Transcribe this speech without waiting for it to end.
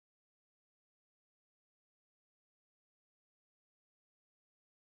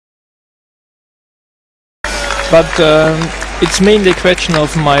but it's mainly a question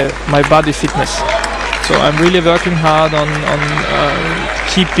of my body fitness. So I'm really working hard on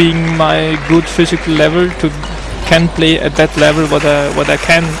keeping my good physical level to can play at that level what I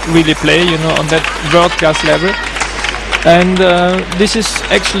can really play, you know, on that world class level. And this is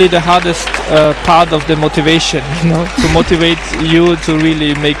actually the hardest part of the motivation, you know, to motivate you to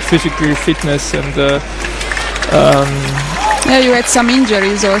really make physical fitness. And yeah, you had some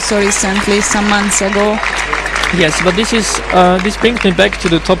injuries also recently, some months ago. Yes, but this brings me back to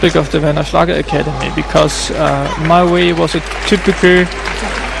the topic of the Werner Schlager Academy, because my way was a typical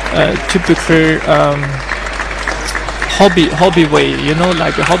hobby way, you know,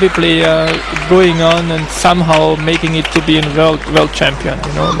 like a hobby player going on and somehow making it to be a world champion,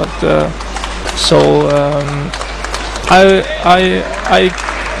 you know. But I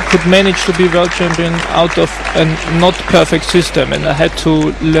could manage to be world champion out of a not perfect system, and I had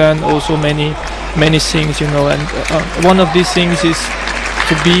to learn also many things, you know. And one of these things is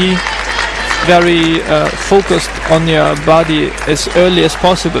to be very focused on your body as early as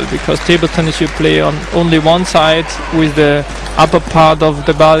possible, because table tennis you play on only one side with the upper part of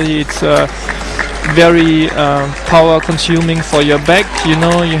the body. It's very power consuming for your back, you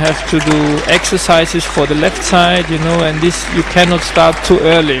know. You have to do exercises for the left side, you know, and this you cannot start too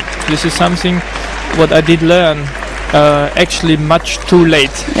early. This is something what I did learn actually much too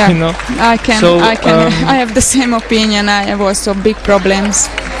late, yeah, you know. I have the same opinion. I have also big problems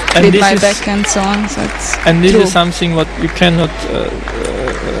and with my back and so on. So and this true. is something what you cannot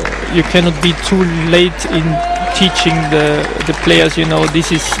be too late in teaching the players, you know.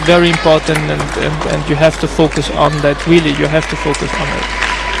 This is very important, and you have to focus on that. Really, you have to focus on it.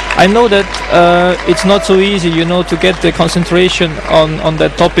 I know that it's not so easy, you know, to get the concentration on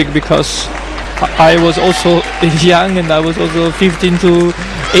that topic, because I was also young, and I was also 15 to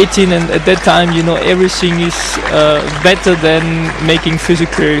 18, and at that time, you know, everything is better than making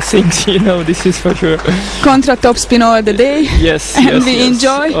physical things, you know. This is for sure. Contra topspin all the day. Yes, and we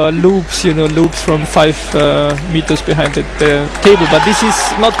enjoy loops, you know, loops from 5 meters behind the table. But this is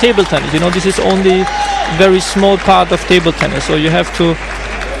not table tennis, you know. This is only very small part of table tennis. So you have to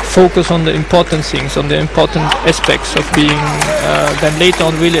focus on the important things, on the important aspects of being then later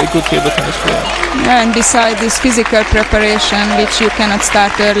on really a good table tennis player. Yeah, and beside this physical preparation, which you cannot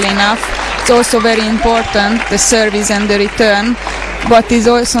start early enough, it's also very important, the service and the return, but is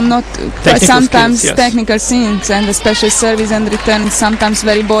also not sometimes skills, yes. Technical things, and especially service and return is sometimes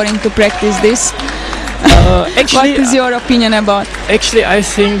very boring to practice this. Actually, what is your opinion about? Actually, I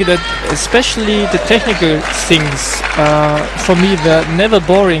think that especially the technical things for me were never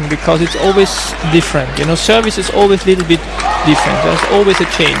boring, because it's always different. You know, service is always a little bit different. There's always a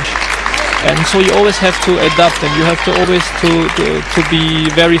change, and so you always have to adapt, and you have to always to be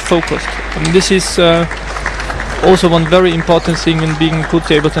very focused. And this is also one very important thing in being a good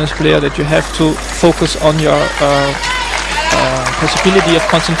table tennis player, that you have to focus on your possibility of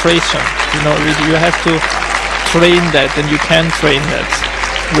concentration. You know, you have to train that, and you can train that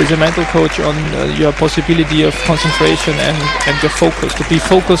with a mental coach on your possibility of concentration and your focus, to be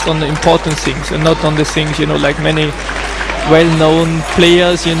focused on the important things and not on the things, you know, like many well-known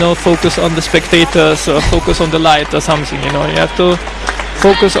players, you know, focus on the spectators or focus on the light or something. You know, you have to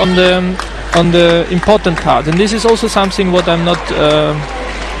focus on the important part, and this is also something what I'm not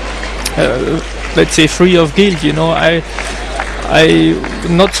let's say free of guilt. You know, I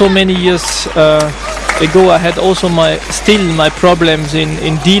not so many years ago I had also my problems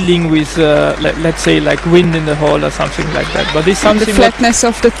in dealing with let's say like wind in the hall or something like that. But it's something, the flatness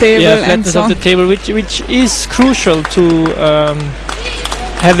of the table, yeah, flatness of the table, which is crucial to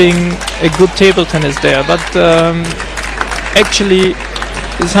having a good table tennis there. But actually,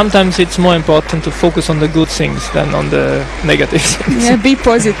 sometimes it's more important to focus on the good things than on the negative things. Yeah, be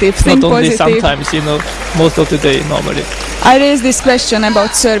positive, think not only positive. Sometimes, you know, most of the day normally. I raised this question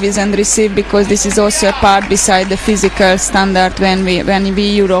about service and receive because this is also a part beside the physical standard when we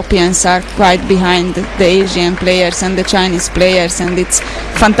Europeans are quite behind the Asian players and the Chinese players, and it's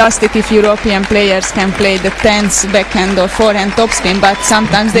fantastic if European players can play the tense backhand or forehand topspin, but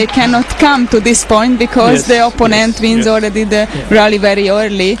sometimes they cannot come to this point because the opponent wins already the rally very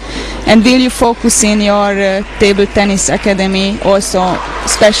early. And will you focus in your table tennis academy also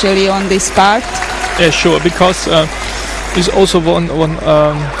especially on this part? Yeah, sure, because it's also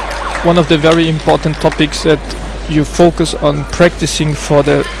one of the very important topics that you focus on practicing for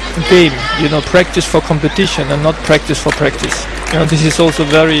the game. You know, practice for competition and not practice for practice. You know, this is also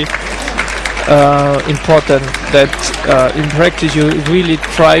very important that in practice you really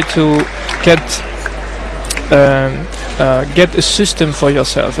try to get get a system for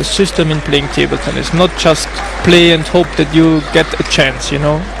yourself, a system in playing table tennis, not just play and hope that you get a chance.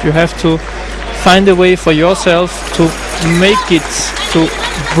 You have to find a way for yourself to make it, to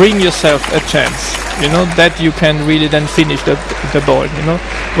bring yourself a chance, that you can really then finish the ball.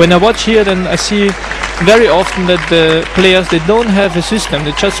 When I watch here, then I see very often that the players, they don't have a system,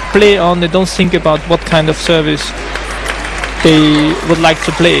 they just play on, they don't think about what kind of service they would like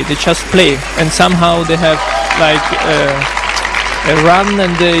to play, they just play, and somehow they have like a run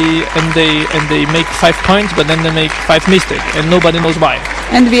and they make 5 points, but then they make 5 mistakes and nobody knows why.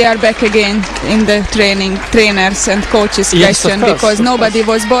 And we are back again in the trainers and coaches question, because nobody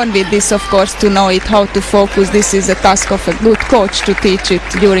was born with this, of course, to know it, how to focus. This is a task of a good coach to teach it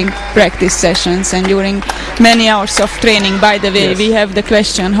during practice sessions and during many hours of training. By the way, we have the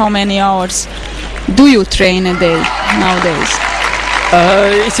question, how many hours do you train a day nowadays?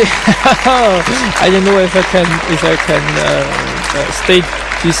 I don't know if I can state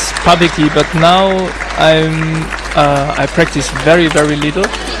this publicly, but now I practice very, very little.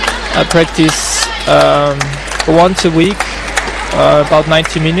 I practice once a week, about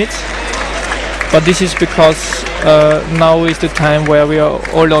 90 minutes. But this is because now is the time where we are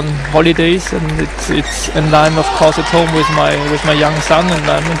all on holidays, and and I'm of course at home with my young son, and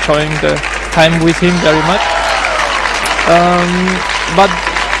I'm enjoying the time with him very much. But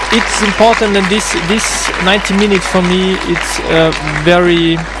it's important, and this 90 minutes for me, it's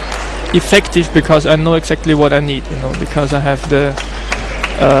very effective, because I know exactly what I need, because I have the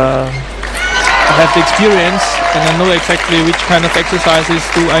experience, and I know exactly which kind of exercises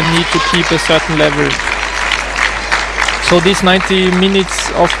do I need to keep a certain level. So this 90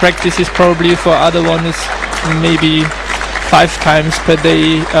 minutes of practice is probably for other ones maybe 5 times per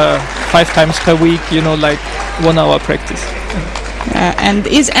day, 5 times per week, like 1 hour practice. And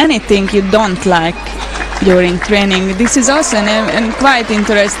is anything you don't like during training? This is also a quite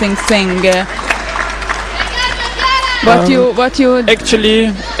interesting thing. What you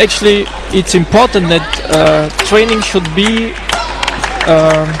actually it's important that training should be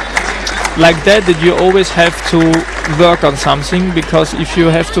like that you always have to work on something, because if you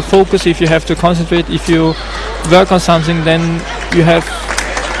have to focus, if you have to concentrate, if you work on something, then you have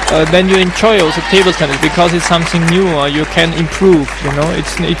then you enjoy also table tennis, because it's something new, or you can improve.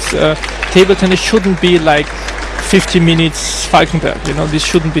 It's table tennis shouldn't be like 50 minutes Falkenberg. This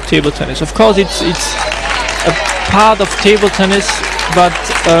shouldn't be table tennis. Of course, it's a part of table tennis, but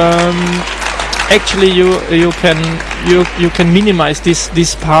actually you can minimize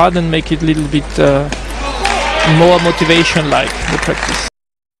this part and make it a little bit more motivation like the practice.